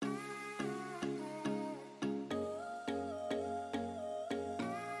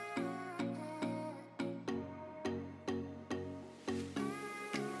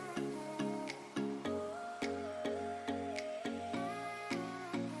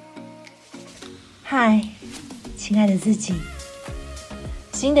嗨，亲爱的自己，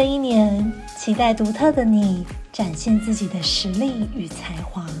新的一年，期待独特的你展现自己的实力与才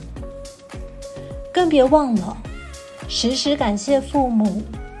华。更别忘了，时时感谢父母、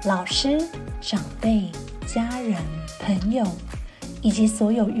老师、长辈、家人、朋友，以及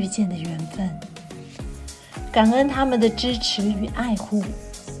所有遇见的缘分。感恩他们的支持与爱护。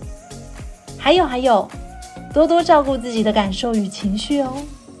还有，多多照顾自己的感受与情绪哦。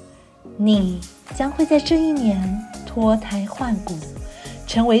你将会在这一年脱胎换骨，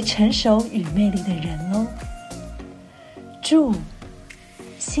成为成熟与魅力的人哦。祝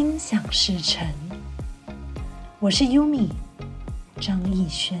心想事成。我是 Yumi 张艺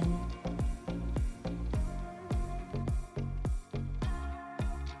轩。